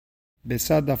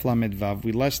Betzah Daf Lamed Vav.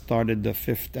 We last started the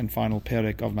fifth and final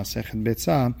perek of Masechet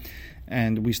Betzah,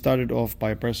 and we started off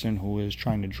by a person who is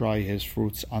trying to dry his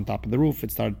fruits on top of the roof. It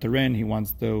started to rain. He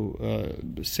wants to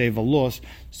save a loss,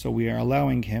 so we are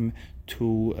allowing him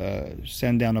to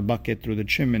send down a bucket through the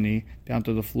chimney down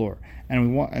to the floor.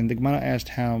 And the Gemara asked,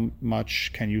 how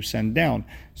much can you send down?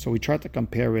 So we tried to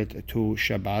compare it to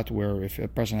Shabbat, where if a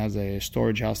person has a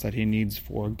storage house that he needs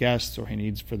for guests or he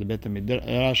needs for the Beit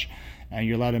HaMidrash, and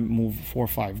you're allowed to move 4 or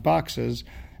 5 boxes,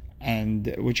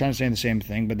 and we're trying to say the same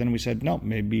thing, but then we said, no,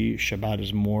 maybe Shabbat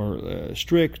is more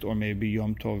strict, or maybe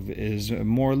Yom Tov is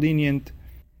more lenient,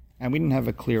 and we didn't have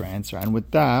a clear answer. And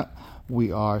with that,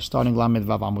 we are starting Lamed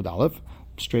Vav Amud Aleph,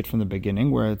 straight from the beginning,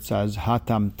 where it says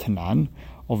Hatam Tanan.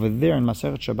 Over there in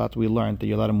Masechet Shabbat, we learned that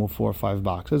you're allowed to move 4 or 5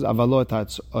 boxes. Avalo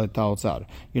ta'otzar.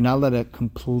 You're not allowed to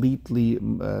completely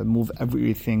move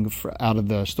everything out of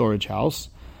the storage house.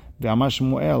 What does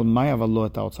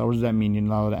that mean? You're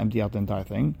not allowed to empty out the entire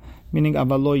thing. Meaning,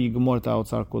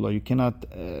 you cannot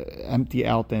empty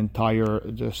out the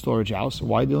entire storage house.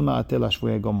 Why?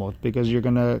 Because you're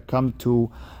going to come to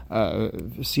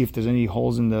see if there's any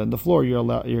holes in the floor. You're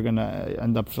going to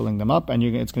end up filling them up, and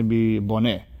it's going to be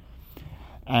boneh.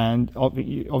 And over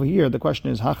here, the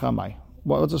question is hachamai.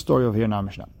 What's the story over here in our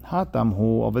Mishnah? Hatam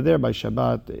hu, over there by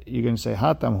Shabbat, you're going to say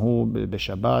Hatam hu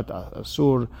b'Shabbat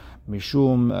asur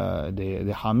mishum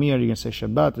the hamir. You're going to say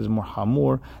Shabbat is more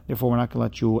hamur. Therefore, we're not going to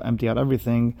let you empty out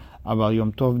everything. Aval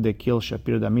Yom Tov de kil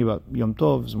shapir dami. But Yom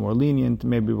Tov is more lenient.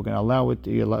 Maybe we're going to allow it.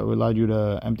 We allowed you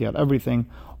to empty out everything.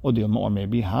 Or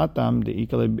maybe Hatam the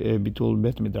ikale bitul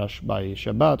bet midrash by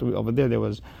Shabbat. Over there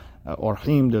was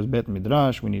orchim. There's bet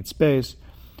midrash. We need space.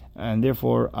 And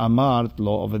therefore, Amart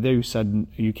lo, over there you said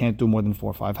you can't do more than 4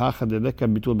 or 5.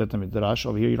 Bitul bet midrash.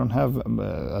 Over here you don't have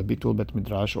a bitul bet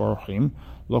midrash or ochim.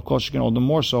 Lo koshkin, all the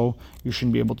more so you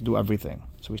shouldn't be able to do everything.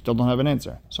 So we still don't have an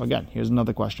answer. So again, here's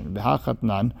another question.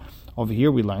 B'hachatnan. Over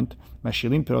here we learned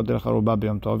mashilim perot derech haruba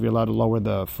b'yom tov. You're allowed to lower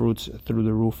the fruits through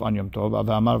the roof on Yom Tov.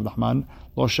 Avamar v'nachman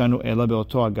lo shanu ela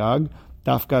beoto agag.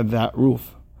 Dafka that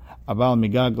roof. Aval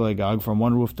migag legag, from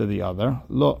one roof to the other.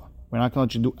 Lo. We're not going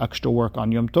to let you do extra work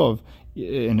on Yom Tov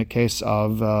in a case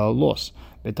of loss.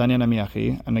 And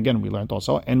again, we learned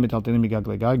also, you're not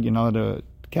allowed to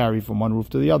carry from one roof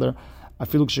to the other.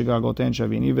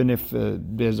 Even if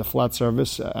there's a flat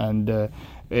surface and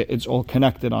it's all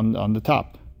connected on the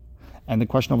top. And the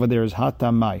question over there is,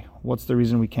 Hatamai. What's the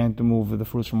reason we can't move the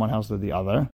fruits from one house to the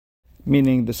other?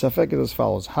 Meaning, the safek is as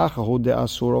follows. Hachahu de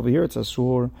asur. Over here it's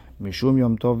asur. Mishum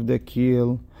Yom Tov de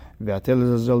kil.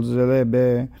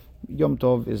 Yom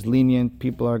Tov is lenient,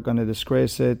 people are going to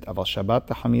disgrace it. Aval Shabbat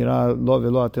hamira lo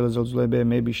velo atel zolzulebe.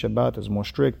 Maybe Shabbat is more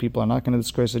strict, people are not going to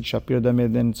disgrace it. Shapir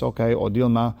dameh, then it's okay. Or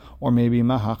dilma, or maybe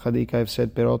maha chadika. I've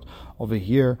said perot over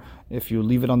here. If you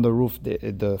leave it on the roof,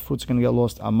 the fruit's going to get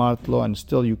lost. Amart lo, and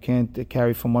still you can't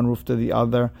carry from one roof to the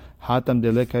other. Hatam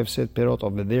delek. I've said perot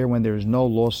over there when there is no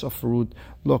loss of fruit.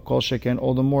 Lo kol sheken,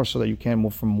 all the more so that you can't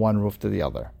move from one roof to the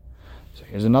other. So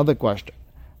here's another question.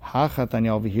 Hachatanya,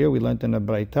 over here we learned in a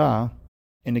Braita,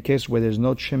 in the case where there's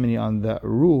no chimney on the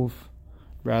roof,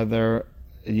 rather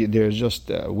there's just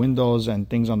windows and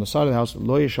things on the side of the house.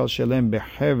 Lo yishal shelem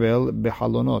behevel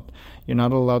behalonot. You're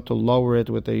not allowed to lower it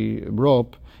with a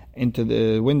rope into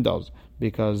the windows,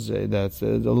 because that's a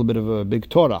little bit of a big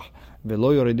Torah.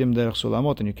 Velo yoredim derech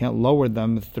sulamot, and you can't lower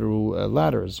them through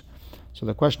ladders. So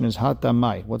the question is,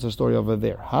 Hatamai. What's the story over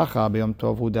there? Hacha b'Yom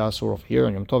Tov hu de'asur. Over here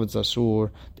on Yom Tov it's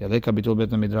asur. De'aleka bitul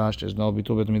bet midrash. There's no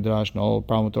bitul bet midrash. No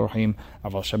problem with orchim.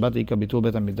 Aval Shabbat ika bitul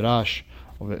bet midrash.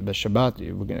 The Shabbat,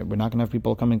 we're not going to have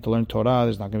people coming to learn Torah.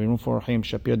 There's not going to be room for orchim.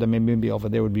 Shapir da maybe over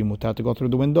there would be mutar to go through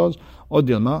the windows. Or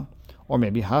dilma, or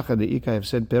maybe Hacha de'ika have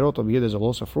said perot. Over here there's a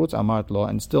loss of fruits. Amart lo,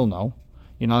 and still no.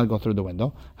 You're not going to go through the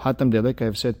window. Hatam de'aleka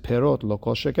have said perot lo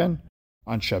kol sheken.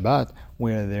 On Shabbat,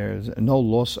 where there's no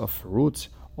loss of fruits,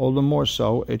 all the more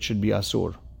so it should be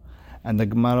asur. And the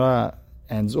Gemara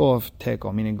ends off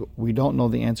teko, meaning we don't know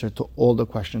the answer to all the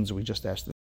questions we just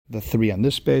asked. The 3 on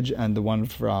this page and the one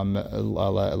from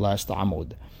last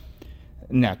Amud.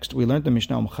 Next, we learned the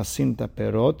Mishnah chasin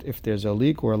perot. If there's a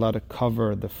leak, we're allowed to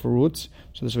cover the fruits,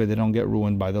 so this way they don't get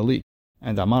ruined by the leak.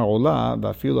 And Amar Ola,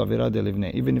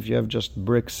 even if you have just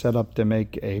bricks set up to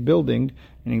make a building,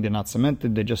 meaning they're not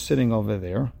cemented, they're just sitting over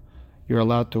there, you're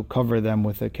allowed to cover them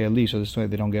with a keli, so this way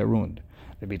they don't get ruined.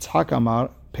 Rabbi Yitzchak Amar,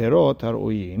 perot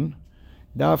haruyin,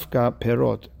 dafka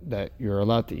perot, that you're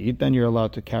allowed to eat, then you're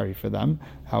allowed to carry for them.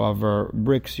 However,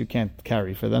 bricks you can't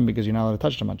carry for them because you're not allowed to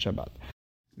touch them on Shabbat.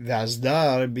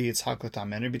 V'azda Rabbi Yitzhak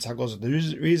l'tamen. Rabbi Yitzhak goes with the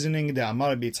reasoning that Amar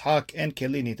Rabbi Yitzhak and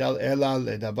keli nital ela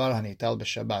ledabar hanital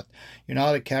b'Shabbat. You're not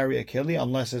allowed to carry a keli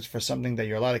unless it's for something that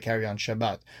you're allowed to carry on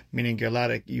Shabbat. Meaning you're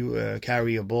allowed to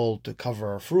carry a bowl to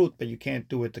cover a fruit, but you can't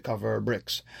do it to cover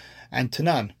bricks. And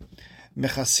Tanan.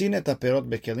 Mechasin et perot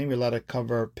bekelim. You're allowed to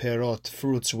cover perot,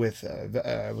 fruits with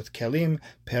kelim.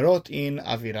 Perot in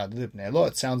avirad libnei.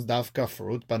 It sounds dafka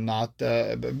fruit, but not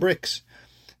bricks.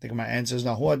 The Gemara answers,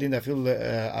 now, you're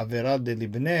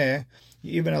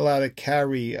even allowed to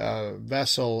carry a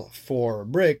vessel for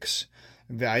bricks.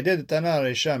 Since the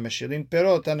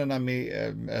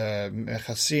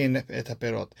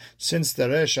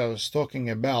Resha was talking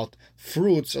about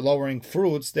fruits, lowering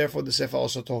fruits, therefore the Sefer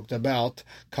also talked about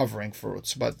covering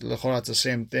fruits. But it's the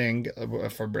same thing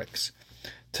for bricks.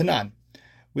 Tanan.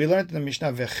 We learned in the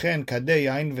Mishnah, v'chen kadeh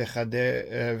yain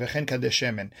v'chen kadeh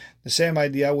shemen. The same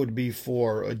idea would be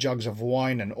for jugs of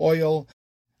wine and oil,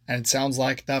 and it sounds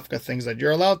like dafka things that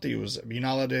you're allowed to use. You're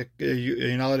not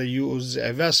allowed to use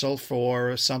a vessel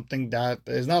for something that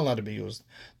is not allowed to be used.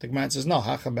 The Gemara says, no,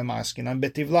 hacha b'maskinan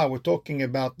betivla. We're talking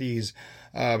about these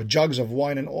jugs of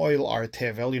wine and oil are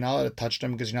tevel. You're not allowed to touch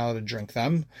them because you're not allowed to drink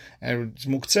them, and it's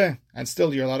muktzeh, and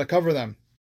still you're allowed to cover them.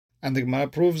 And the Gemara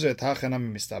proves it. It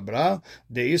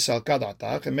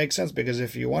makes sense because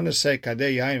if you want to say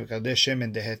kadeh yain kadeh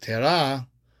shemen dehetera,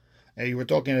 you were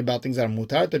talking about things that are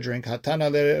mutar to drink. Hatana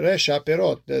leresha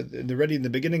perot. Already in the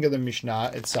beginning of the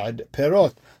Mishnah, it said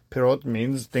perot. Perot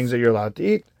means things that you're allowed to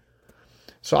eat.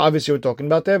 So obviously we're talking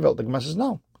about tevel. The Gemara says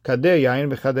no. Kadeh yain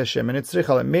v'kadeh shemen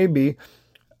etzricha. It may be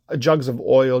jugs of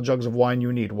oil, jugs of wine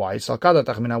you need. Why? I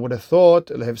would have thought,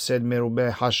 have said,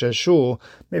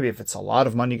 maybe if it's a lot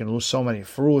of money, you can lose so many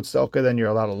fruits, okay, then you're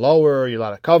allowed to lower, you're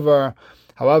allowed to cover.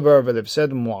 However, they've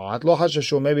said,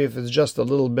 maybe if it's just a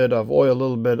little bit of oil, a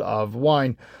little bit of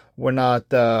wine, we're not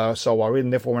so worried,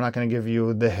 and therefore we're not going to give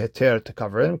you the heter to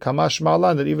cover it. Kamash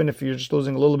ma'alan, that even if you're just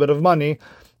losing a little bit of money,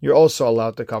 you're also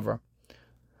allowed to cover.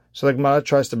 So the Gemara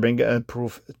tries to bring a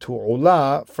proof to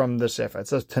Ula from the Sefer. It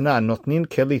says, Tanan, notnin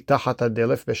keli tachata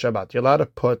delef b'Shabbat. You're allowed to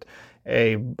put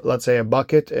let's say a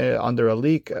bucket under a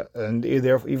leak, and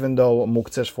even though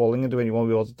muktzeh is falling into it, you won't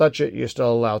be able to touch it, you're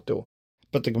still allowed to.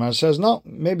 But the Gemara says, no,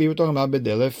 maybe we're talking about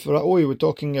bedelef ra'ui. We're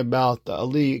talking about a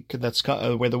leak that's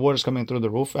where the water is coming through the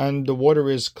roof, and the water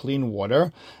is clean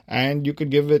water, and you could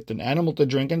give it an animal to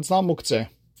drink, and it's not muktzeh.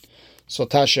 So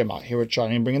Tashema, here we're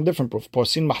trying to bring a different proof.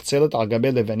 Porsin mahzelet al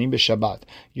gabe levanim b'Shabbat.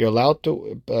 You're allowed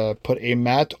to put a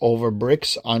mat over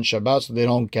bricks on Shabbat so they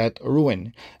don't get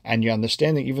ruined. And you're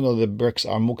understanding, even though the bricks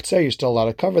are muktzeh, you're still allowed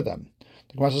to cover them.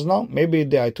 The Gemara says, no, maybe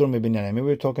the aitur, maybe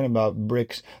we're talking about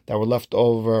bricks that were left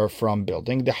over from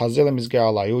building. The hazelim is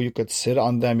ga'alayu. You could sit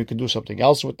on them, you could do something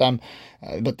else with them,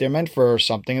 but they're meant for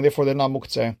something, and therefore they're not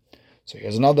muktzeh. So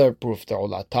here's another proof. You're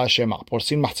allowed to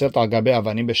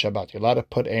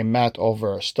put a mat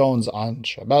over stones on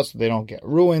Shabbat so they don't get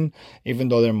ruined, even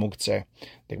though they're muktzeh.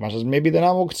 The Gemara says maybe they're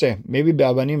not muktzeh. Maybe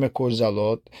be'avanim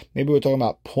zalot. Maybe we're talking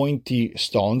about pointy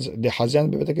stones. The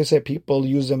Hazan people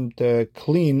use them to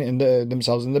clean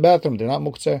themselves in the bathroom. They're not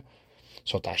muktzeh.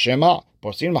 So tashema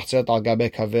porsin mahzet al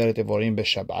gabe kaveret evorim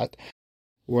b'Shabbat.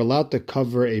 We're allowed to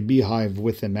cover a beehive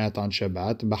with a mat on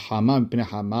Shabbat,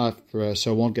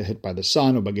 so it won't get hit by the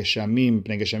sun, or it won't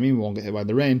get hit by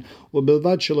the rain.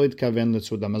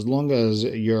 As long as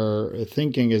your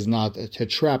thinking is not to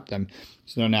trap them.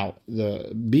 So now,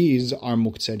 the bees are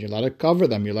muktzeh, you're allowed to cover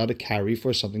them, you're allowed to carry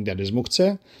for something that is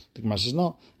muktzeh. The Gemara says,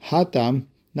 no. Hatam,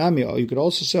 Nami, you could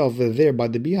also say over there by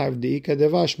the beehive, the ika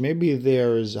devash, maybe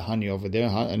there is honey over there,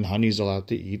 and honey is allowed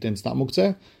to eat, and it's not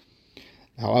muktzeh.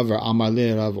 However,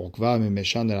 okay,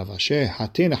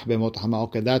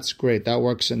 that's great. That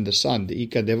works in the sun. The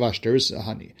ika devash, there is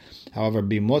honey. However,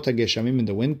 bimota geshamim in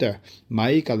the winter, what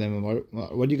are you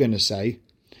going to say?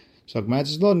 So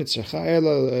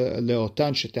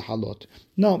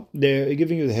no, they're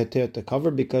giving you the heter to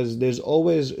cover because there's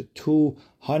always two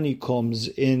honeycombs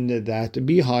in that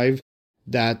beehive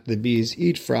that the bees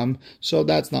eat from, so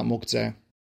that's not muktzeh.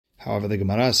 However, the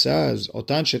Gemara says,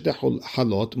 Otan sheteh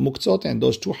halot muktzot, and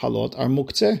those two halot are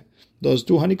muktzeh. Those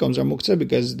two honeycombs are muktzeh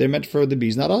because they're meant for the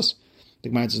bees, not us. The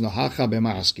Gemara says, Nohacha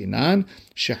b'ma'askinan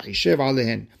shechishev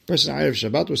alehen. Person Erev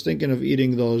Shabbat was thinking of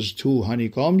eating those two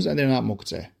honeycombs, and they're not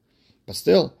muktzeh. But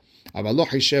still,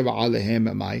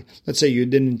 let's say you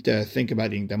didn't think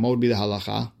about eating them. What would be the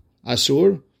halacha?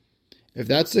 Asur? If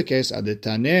that's the case, if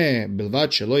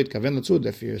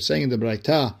you're saying in the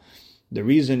Braita, the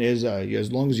reason is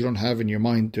as long as you don't have in your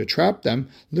mind to trap them,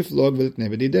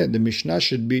 the Mishnah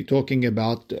should be talking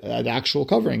about the actual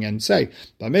covering and say,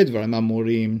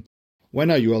 When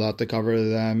are you allowed to cover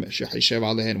them?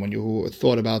 When you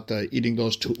thought about eating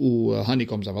those two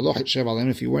honeycombs.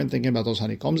 If you weren't thinking about those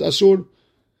honeycombs, asur.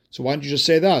 So why didn't you just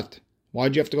say that? Why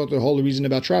did you have to go to the whole reason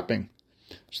about trapping?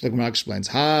 So the Gemara explains,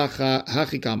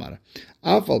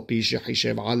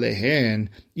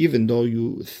 even though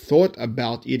you thought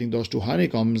about eating those two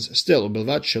honeycombs, still,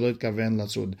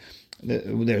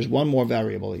 there's one more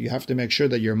variable. You have to make sure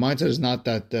that your mindset is not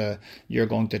that you're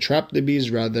going to trap the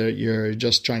bees, rather you're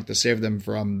just trying to save them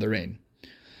from the rain.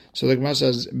 So the Gemara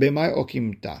says, B'mai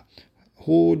okimta.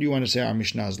 Who do you want to say our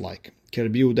Mishnah is like?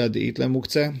 Rabbi Yehuda de'itle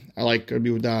muktzeh. I like Rabbi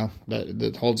Yehuda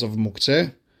that holds of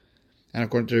muktzeh. And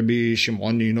according to Rabbi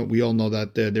Shimon, we all know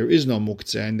that there is no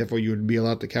muktzeh, and therefore you would be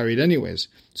allowed to carry it anyways.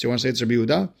 So you want to say it's Rabbi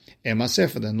Yehuda? Ema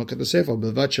sefer, then look at the sefer.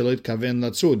 Bilvat shelo yitkaven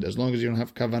latzud, as long as you don't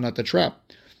have kavanah to trap.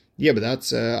 Yeah, but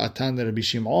that's atan Rabbi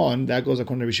Shimon. That goes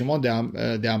according to Rabbi Shimon.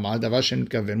 De'amad davar shen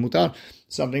yitkaven mutar.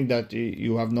 Something that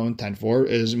you have no intent for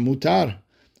is mutar.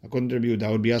 According to Rabbi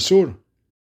Yehuda, would be asur.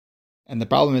 And the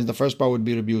problem is the first part would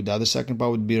be Rabbi Yehuda, the second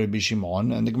part would be Rabbi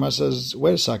Shimon. And the Gemara says,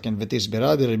 wait a second, V'tis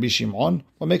beradi Rabbi Shimon?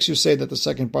 What makes you say that the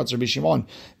second part's Rabbi Shimon?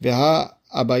 V'ha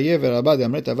Abaye v'Rabba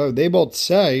de'amret avav. They both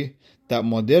say that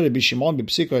modeh Rabbi Shimon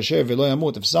b'psik rasher v'lo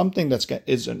yamut. If something that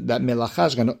melacha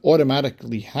is going to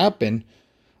automatically happen,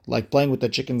 like playing with the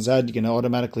chicken's head, you're going to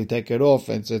automatically take it off.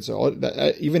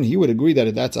 Even he would agree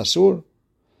that that's asur.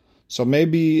 So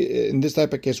maybe in this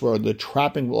type of case where the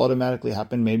trapping will automatically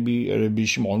happen, maybe Rabbi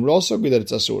Shimon would also agree that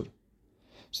it's asur.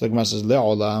 So the Gemara says,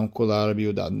 Le'olam kula Rabbi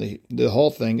Yehuda. The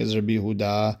whole thing is Rabbi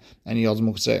Yehuda, and he holds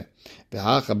muktzeh.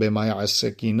 V'hacha b'maya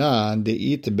asekina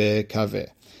de'it be'kaveh.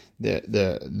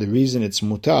 The reason it's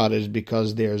mutar is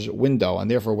because there's a window, and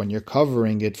therefore when you're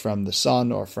covering it from the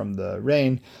sun or from the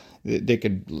rain, they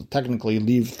could technically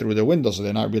leave through the window, so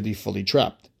they're not really fully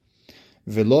trapped.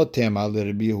 V'lo tema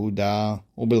l'Rabbi Yehuda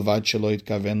u'bilvad shelo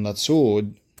yitkaven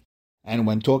latzud. And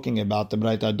when talking about the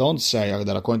Braita, don't say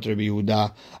that according to Rabbi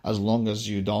Yehuda, as long as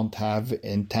you don't have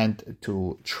intent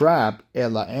to trap,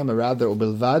 ela rather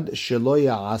u'bilvad shelo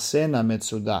ya'asena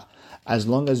metzuda, as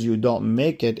long as you don't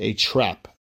make it a trap.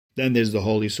 Then there's the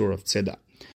holy surah of tzedakah.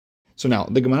 So now,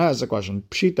 the Gemara has a question.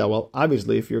 Pshita, well,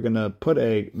 obviously, if you're going to put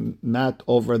a mat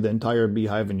over the entire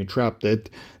beehive and you trapped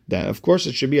it, then of course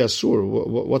it should be asur.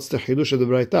 What's the chidush of the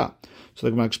Braita? So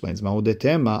the Gemara explains,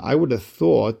 I would have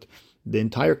thought the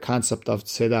entire concept of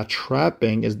tzedakah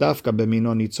trapping is dafka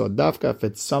b'mino nitzot. Dafka, if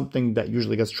it's something that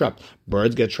usually gets trapped.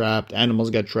 Birds get trapped,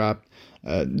 animals get trapped,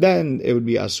 then it would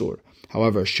be asur.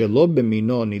 However, shelo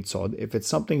b'mino nitzod, if it's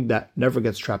something that never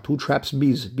gets trapped, who traps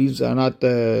bees? Bees are not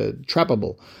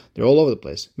trappable. They're all over the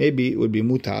place. Maybe it would be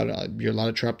mutar. You're allowed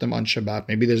to trap them on Shabbat.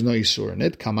 Maybe there's no isur in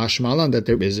it. Kamash malan, that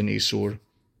there is an isur.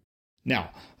 Now,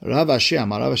 Rav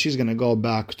Ashi is going to go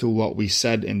back to what we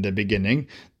said in the beginning,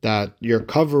 that you're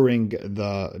covering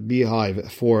the beehive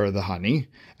for the honey.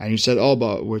 And you said,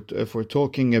 but if we're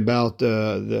talking about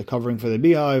the covering for the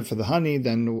beehive, for the honey,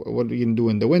 then what are you going to do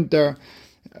in the winter?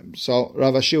 So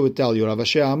Rav Ashi would tell you, Rav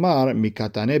Ashi Amar,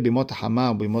 Mikatane bimot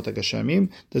hama bimot gashamim.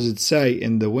 Does it say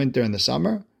in the winter and the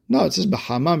summer? No, it says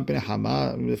b'hama b'nei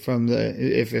hama.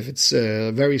 If it's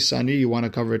very sunny, you want to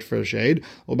cover it for shade.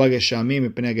 Or b'gashamim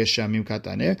b'nei gashamim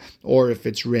katane. Or if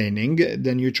it's raining,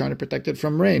 then you're trying to protect it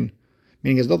from rain.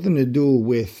 Meaning it has nothing to do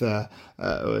with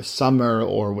summer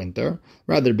or winter.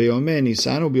 Rather, Beyomeh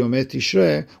Nisan or Beyomeh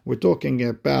Tishrei, we're talking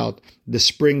about the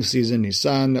spring season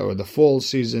Nisan or the fall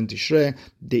season Tishrei.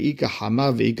 De'ika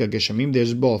Hama ve'ika Geshamim.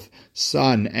 There's both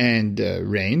sun and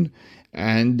rain.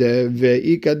 And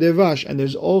ve'ika Devash. And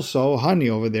there's also honey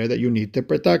over there that you need to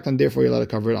protect, and therefore you're allowed to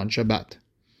cover it on Shabbat.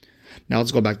 Now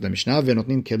let's go back to the Mishnah. If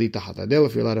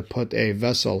you're allowed to put a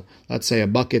vessel, let's say a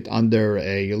bucket, under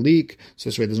a leak, so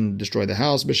this way it doesn't destroy the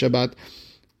house, b'Shabbat.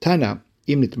 Tana,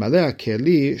 im nitmaleh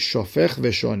keli shofech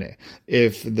veshone.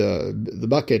 If the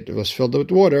bucket was filled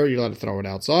with water, you're allowed to throw it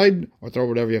outside, or throw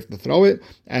whatever you have to throw it,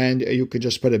 and you could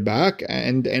just put it back,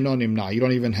 and on imna. You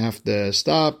don't even have to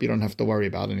stop, you don't have to worry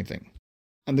about anything.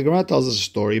 And the Gemara tells us a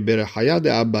story. Berechaya de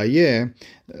Abaye,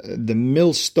 the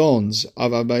millstones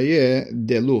of Abaye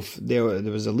deluf. There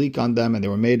was a leak on them, and they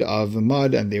were made of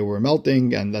mud, and they were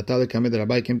melting. And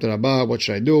Abaye came to Rabba, what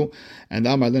should I do? And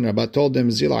Amar then Rabba told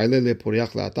him, Zil ailele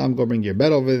puriach la'atam, go bring your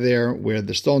bed over there where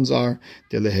the stones are.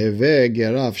 Deleheve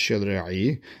geraf shel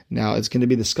re'i. Now it's going to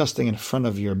be disgusting in front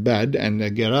of your bed, and a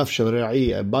geraf shel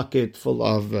re'i, a bucket full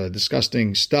of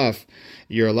disgusting stuff,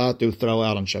 you're allowed to throw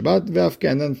out on Shabbat,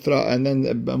 and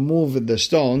then move the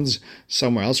stones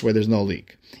somewhere else where there's no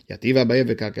leak. Yativ Abaye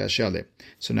v'kakashale.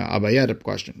 So now Abaye had a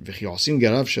question. V'chyosim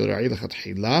gerav shel ra'i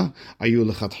lechatchila. Are you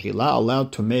lechatchila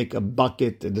allowed to make a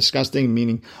bucket disgusting?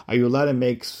 Meaning, are you allowed to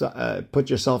make put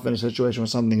yourself in a situation where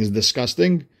something is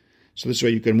disgusting? So this way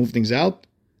you can move things out.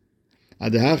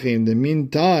 Adahachi, in the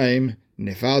meantime,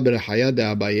 nefal berachaya de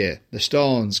Abaye. The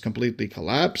stones completely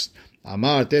collapsed.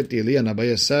 Amar Teti and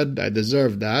Abaye said, I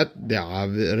deserve that,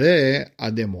 de'avre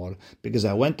ademor, because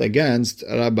I went against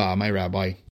Rabbah, my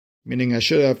rabbi. Meaning I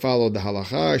should have followed the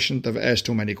halacha, I shouldn't have asked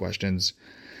too many questions.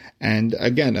 And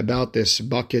again, about this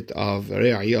bucket of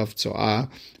re'i, of tzo'ah,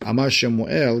 Amar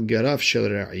Shemuel, geraf shel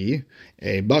re'i,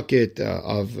 a bucket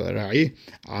of re'i,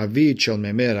 avid shel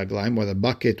memeh raglaim, or the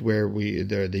bucket where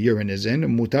the urine is in,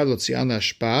 mutar lotzi'an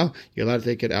hashpa, you're allowed to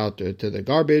take it out to the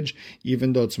garbage,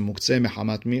 even though it's muktzeh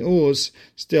mehamat mi'us,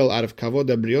 still out of kavod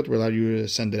abriot, we're allowed you to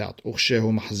send it out.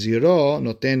 Uchshehu mahziro,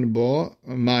 noten bo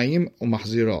ma'im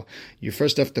umahziro. You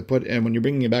first have to put in, when you're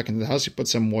bringing it back into the house, you put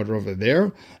some water over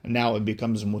there, and now it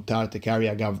becomes mutar to carry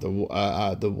agav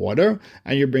the water,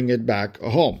 and you bring it back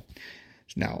home.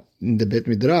 Now, in the Bet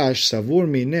Midrash, savur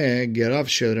mineh gerav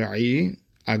shel re'i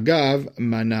agav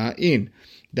mana'in,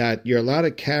 that you're allowed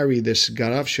to carry this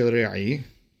gerav shel re'i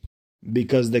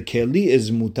because the keli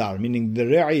is mutar, meaning the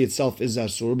re'i itself is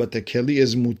asur, but the keli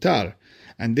is mutar,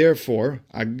 and therefore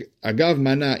agav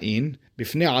mana'in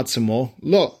bifnei atzmo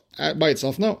lo, by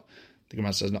itself no. The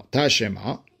Gemara says no.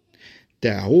 Tashema.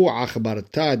 There was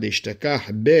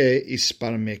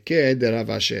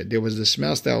this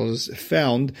mouse that was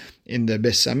found in the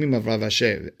besamim of Rav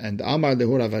Asher, and Amar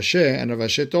lehu Rav Asher, and Rav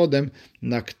Asher told them,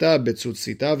 "Nakta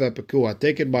betzutzita ve'pekua,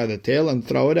 take it by the tail and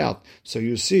throw it out." So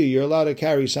you see, you're allowed to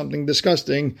carry something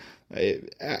disgusting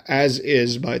as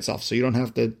is by itself. So you don't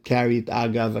have to carry it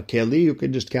agav a keli; you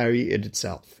can just carry it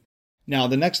itself. Now,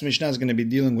 the next Mishnah is going to be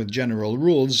dealing with general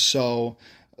rules, so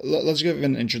let's give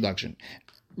an introduction.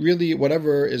 Really,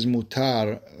 whatever is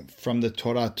mutar from the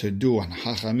Torah to do, and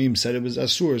Chachamim said it was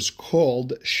asur, is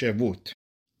called shevut.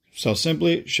 So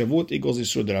simply, shevut equals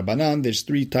isur d'Rabbanan. There's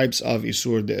three types of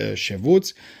isur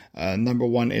shevuts. Number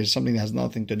one is something that has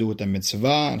nothing to do with the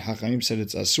mitzvah, and Chachamim said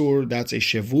it's asur. That's a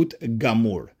shevut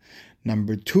gamur.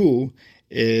 Number two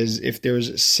is if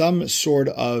there's some sort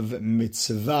of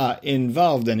mitzvah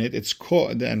involved in it, it's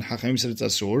called, and Chachamim said it's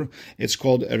asur, it's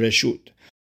called a reshut.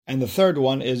 And the third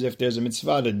one is if there's a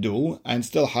mitzvah to do, and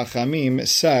still Chachamim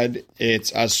said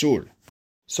it's asur.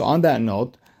 So on that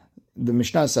note, the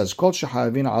Mishnah says, Kol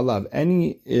shehavin alav,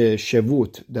 any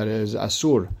shevut that is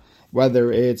asur,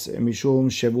 whether it's mishum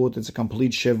shevut, it's a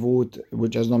complete shevut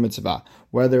which has no mitzvah,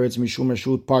 whether it's mishum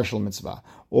reshut, partial mitzvah,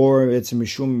 or it's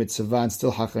mishum mitzvah and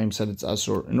still Chachamim said it's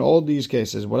asur. In all these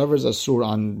cases, whatever is asur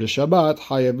on the Shabbat,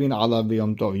 hayavin alav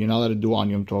b'yom tov, you're not allowed to do on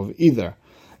Yom Tov either.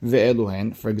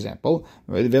 Ve'eluhen, for example,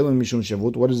 ve'eluhen mishum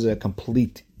shevut, what is a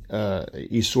complete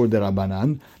isur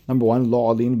derabanan? Number one,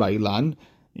 lo alin ba'ilan,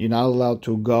 you're not allowed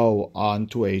to go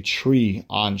onto a tree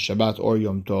on Shabbat or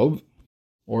Yom Tov,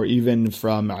 or even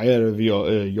from Erev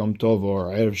Yom Tov or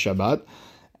Erev Shabbat.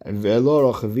 Ve'lo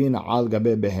rochvin al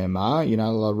gabe behema, you're not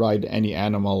allowed to ride any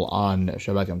animal on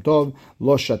Shabbat Yom Tov.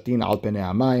 Lo shatin al penei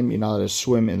hamayim, you're not allowed to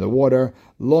swim in the water.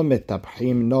 Lo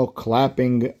metapchim, no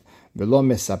clapping. Velo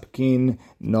mesapkin,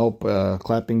 no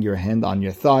clapping your hand on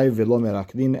your thigh. Velo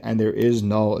merakdin, and there is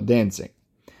no dancing.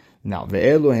 Now,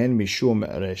 ve'eluhen mishum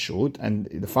reshut, and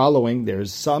the following, there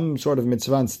is some sort of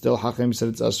mitzvah, and still Chachamim said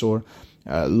it's asur.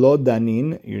 Lo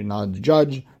danin, you're not a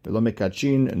judge. Velo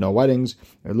mekachin, no weddings.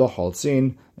 Velo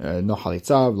holzin, no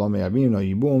halitzav. Lo me'avim, no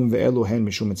yibum. Ve'eluhen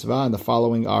mishum mitzvah, and the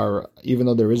following are, even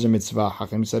though there is a mitzvah,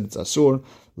 Chachamim said it's asur.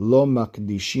 Lo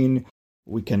makdishin,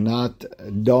 we cannot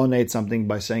donate something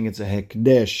by saying it's a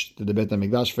hekdesh to the Beit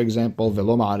HaMikdash, for example,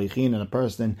 velo ma'arichin, and a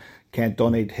person can't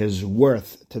donate his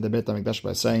worth to the Beit HaMikdash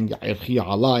by saying, ya'irchi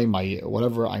alai, my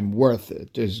whatever I'm worth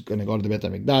is going to go to the Beit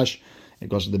HaMikdash. It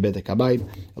goes to the Beit HaKabayit.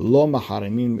 Lo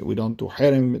maharimin, we don't do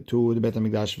harim to the Beit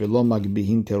HaMikdash. Velo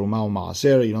magbihin teruma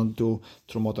u'ma'aser, you don't do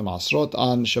trumot u'ma'asrot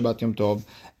on Shabbat Yom Tov.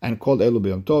 And called elu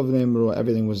b'Yom Tov,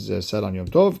 everything was said on Yom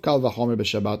Tov. Kal v'chomer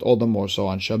b'Shabbat, all the more so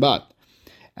on Shabbat.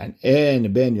 And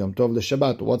en ben Yom Tov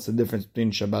l'Shabbat, what's the difference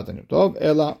between Shabbat and Yom Tov?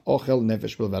 Ela ochel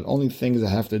nefesh bilvad, only things that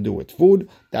have to do with food,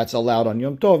 that's allowed on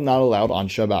Yom Tov, not allowed on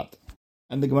Shabbat.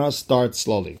 And the Gemara starts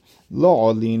slowly. Lo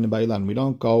olin ba'ilan, we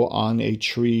don't go on a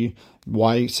tree.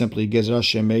 Why? Simply gezra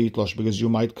shemei yitlosh, because you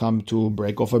might come to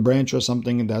break off a branch or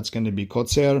something, and that's going to be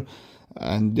kotzer.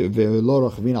 And ve'lo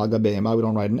rochvin al gabehema, we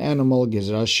don't ride an animal.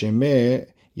 Gezra shemei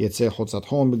Yetzeh chotzat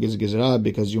home,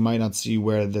 because you might not see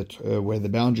where the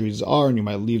boundaries are, and you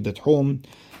might leave that home.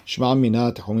 Shema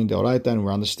mina techumin deoraita, and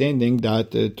we're understanding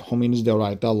that techumin is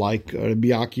deoraita, like Rabbi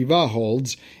Akiva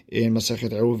holds in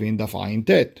Masechet Eruvin Daf Ayin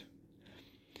Tet.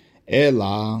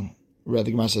 Ela, the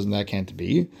Gemara says that can't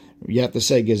be. You have to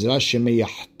say gezerah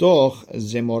shemeyachtoch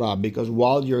zemora, because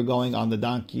while you're going on the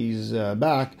donkey's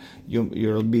back,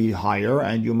 you'll be higher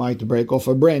and you might break off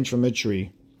a branch from a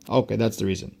tree. Okay, that's the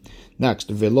reason. Next,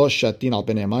 velo shatin al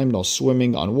penei mayim, no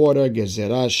swimming on water.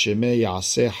 Gezerah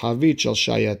shemeyaseh havit shel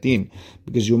shayatin,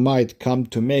 because you might come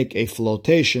to make a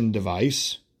flotation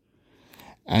device,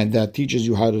 and that teaches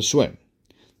you how to swim.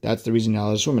 That's the reason you're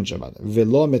allowed to swim in Shabbat.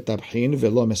 Velo metapchin,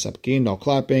 velo mesapkin, no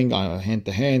clapping, hand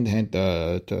to hand, hand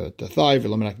to thigh,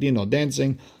 velo menakdin, no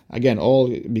dancing. Again, all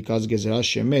because gezerah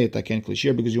shemei taken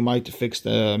klishir, because you might fix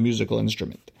the musical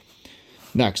instrument.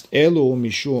 Next, elu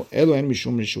en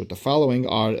mishum reshut. The following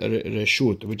are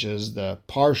reshut, which is the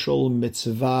partial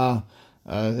mitzvah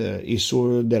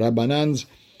isur derabanans.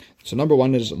 So number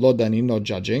one is lo danin, no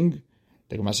judging.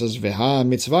 The Gemara says, "Veha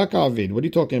mitzvah ka'avid." What are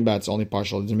you talking about? It's only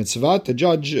partial. It's a mitzvah to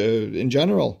judge in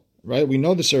general, right? We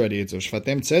know this already. It's a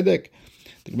shvatem tzedek.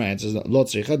 The Gemara says, "Lo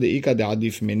tzricha deika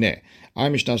de'adif mineh." Our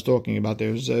Mishnah is talking about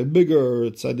there's a bigger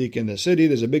tzaddik in the city,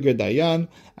 there's a bigger dayan,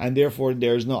 and therefore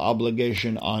there's no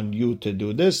obligation on you to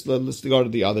do this. Let's go to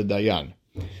the other dayan.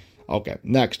 Okay,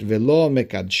 next, velo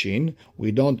mekadshin.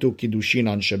 We don't do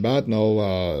kiddushin on Shabbat,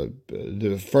 no,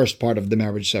 the first part of the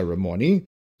marriage ceremony.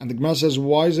 And the Gemara says,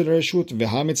 why is it a reshut?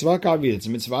 Veha mitzvah kavir. It's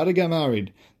a mitzvah to get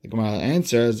married. The Gemara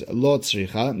answers, lo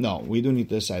tzricha. No, we do need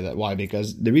to say that. Why?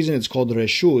 Because the reason it's called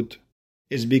reshut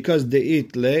is because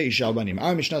deit le isha banim.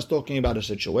 Our Mishnah is talking about a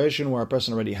situation where a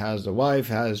person already has a wife,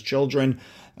 has children,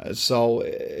 so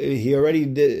he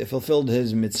already fulfilled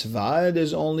his mitzvah. It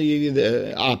is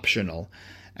only optional.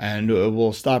 And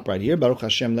we'll stop right here. Baruch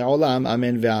Hashem le'olam.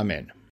 Amen ve'amen.